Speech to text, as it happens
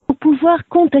pouvoir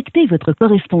contacter votre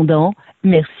correspondant,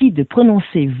 merci de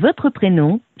prononcer votre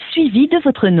prénom suivi de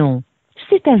votre nom.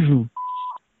 C'est à vous.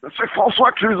 C'est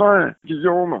François Cluzin,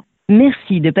 Guillaume.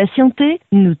 Merci de patienter.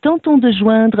 Nous tentons de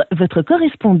joindre votre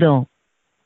correspondant.